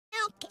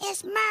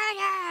is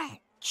murder!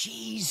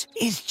 Cheese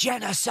is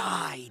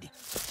genocide!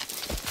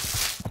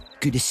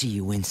 Good to see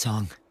you,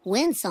 Windsong.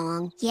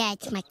 Windsong? Yeah,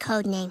 it's my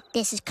code name.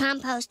 This is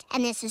compost,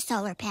 and this is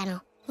solar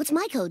panel. What's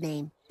my code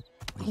name?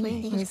 What do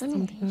you think it's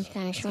funny? It's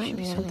kind of short.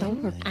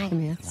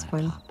 That's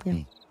fun.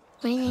 Yeah.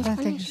 What do you think I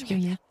think it's it's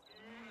funny? good, yeah.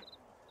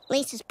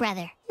 Lisa's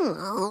brother.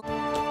 Oh.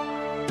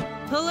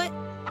 Pull it.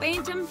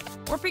 Phantom.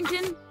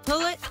 Orpington.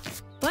 Pull it.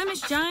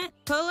 Flemish Giant.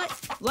 Pull it.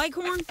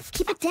 Leghorn.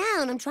 Keep it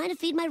down. I'm trying to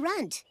feed my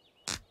runt.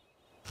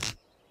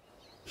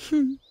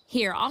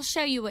 Here, I'll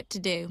show you what to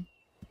do.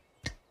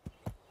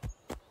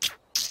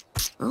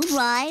 All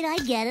right, I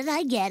get it.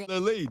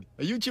 Lilene,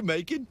 are you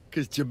Jamaican?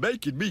 Because you're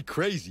making me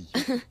crazy.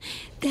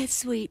 That's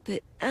sweet,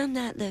 but I'm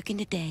not looking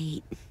to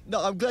date.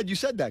 No, I'm glad you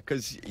said that,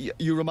 because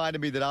you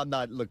reminded me that I'm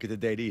not looking to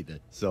date either.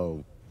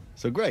 So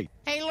great.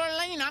 Hey,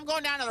 Lurleen, I'm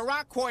going down to the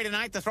rock quarry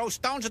tonight to throw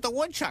stones at the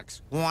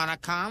woodchucks. Wanna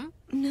come?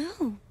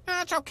 No.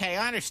 That's okay,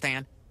 I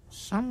understand.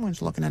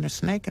 Someone's looking at a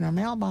snake in her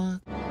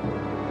mailbox.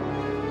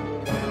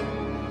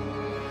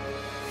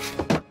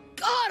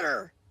 Got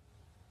her!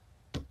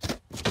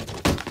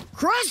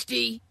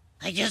 Krusty?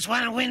 I just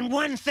want to win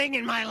one thing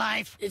in my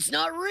life. It's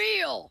not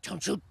real!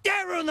 Don't you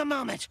dare ruin the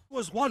moment.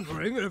 Was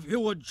wondering if you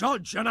would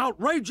judge an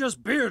outrageous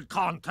beard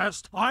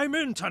contest. I'm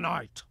in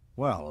tonight.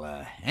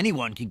 Well,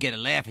 anyone can get a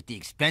laugh at the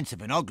expense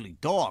of an ugly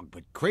dog,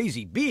 but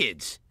crazy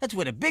beards, that's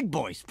where the big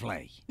boys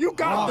play. You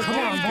got the come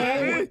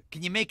damn boy!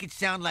 Can you make it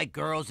sound like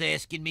girls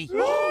asking me?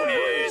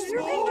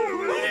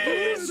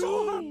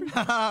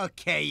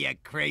 Okay, you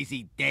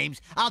crazy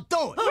dames, I'll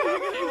do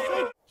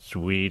it!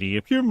 Sweetie,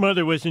 if your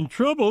mother was in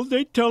trouble,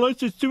 they'd tell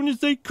us as soon as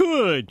they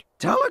could.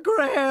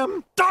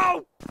 Telegram!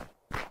 Don't!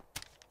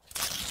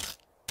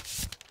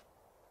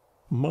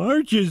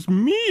 Marge is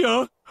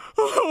Mia?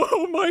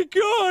 Oh, my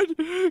God!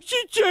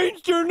 She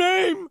changed her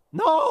name!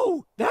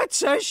 No! That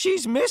says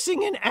she's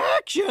missing in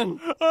action!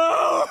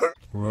 Oh.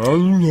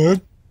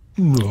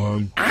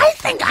 I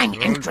think I'm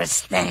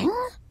interesting.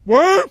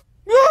 What?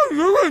 Yeah,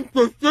 you're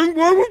interesting.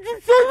 Why would you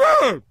say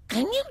that?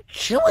 Can you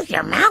chew with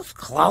your mouth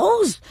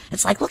closed?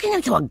 It's like looking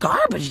into a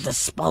garbage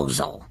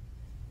disposal.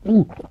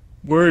 Ooh,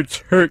 words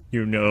hurt,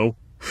 you know.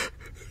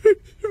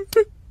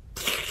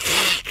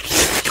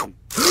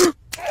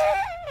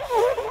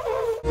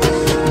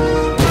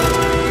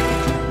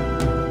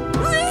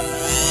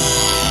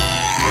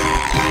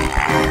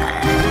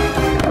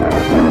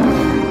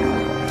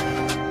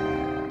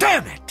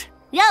 Damn it!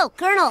 Yo,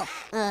 Colonel.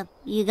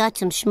 You got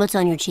some schmutz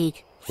on your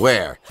cheek.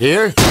 Where?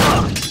 Here?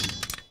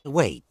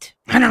 Wait.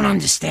 I don't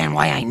understand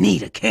why I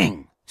need a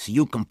king. So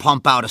you can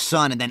pump out a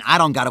son and then I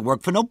don't gotta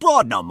work for no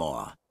broad no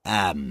more.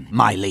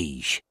 My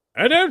liege.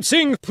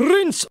 Announcing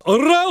Prince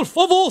Ralph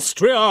of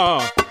Austria!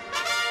 Off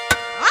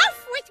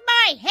with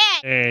my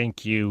head!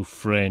 Thank you,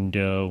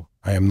 friendo.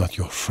 I am not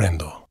your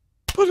friendo.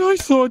 But I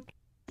thought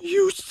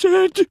you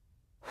said...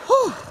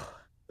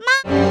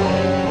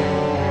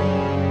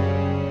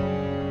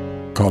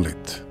 Call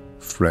it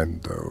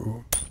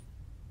friendo.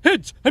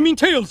 Heads! I mean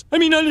tails! I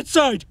mean on its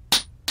side!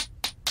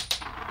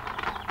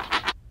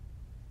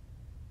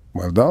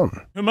 Well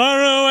done.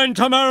 Tomorrow and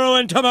tomorrow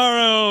and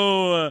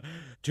tomorrow!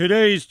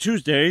 Today's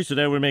Tuesday, so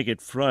that would make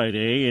it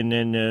Friday, and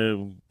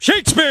then,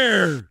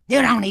 Shakespeare!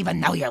 You don't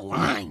even know your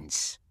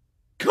lines.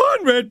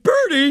 Conrad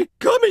Birdie?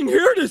 Coming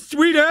here to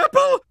Sweet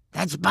Apple?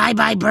 That's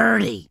Bye-Bye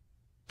Birdie.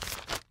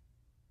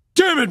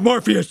 Damn it,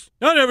 Morpheus!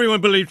 Not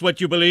everyone believes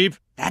what you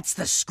believe. That's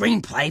the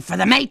screenplay for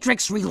The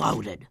Matrix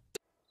Reloaded.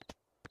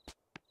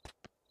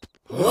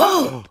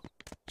 Whoa!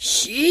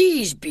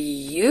 She's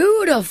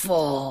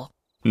beautiful.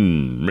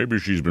 Maybe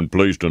she's been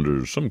placed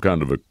under some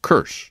kind of a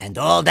curse. And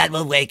all that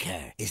will wake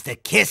her is the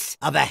kiss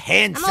of a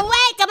handsome... I'm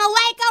awake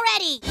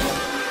already!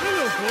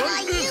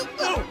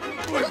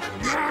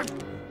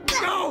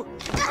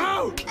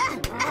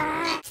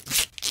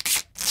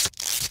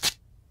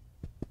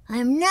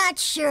 I'm not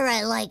sure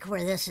I like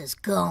where this is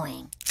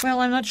going. Well,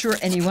 I'm not sure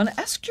anyone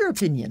asked your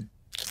opinion.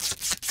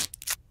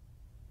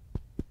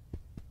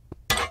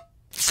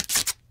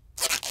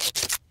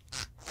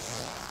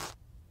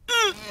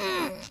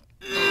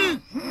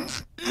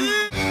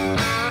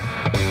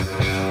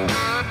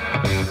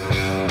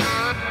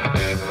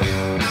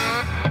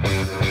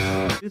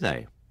 Do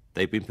they?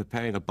 They've been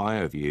preparing a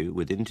bio of you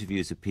with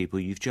interviews of people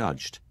you've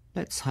judged.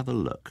 Let's have a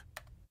look.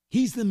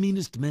 He's the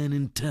meanest man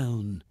in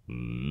town.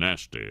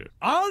 Nasty.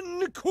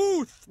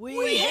 Uncouth!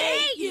 We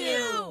hate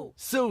you!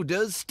 So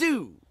does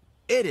Stu.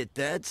 Edit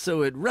that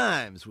so it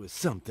rhymes with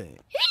something.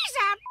 He's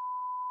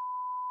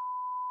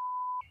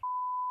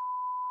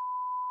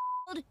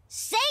a...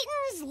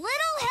 Satan's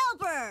little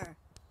helper!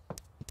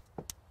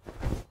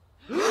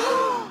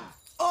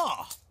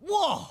 Oh,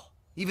 whoa!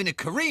 Even the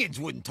Koreans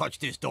wouldn't touch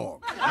this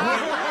dog.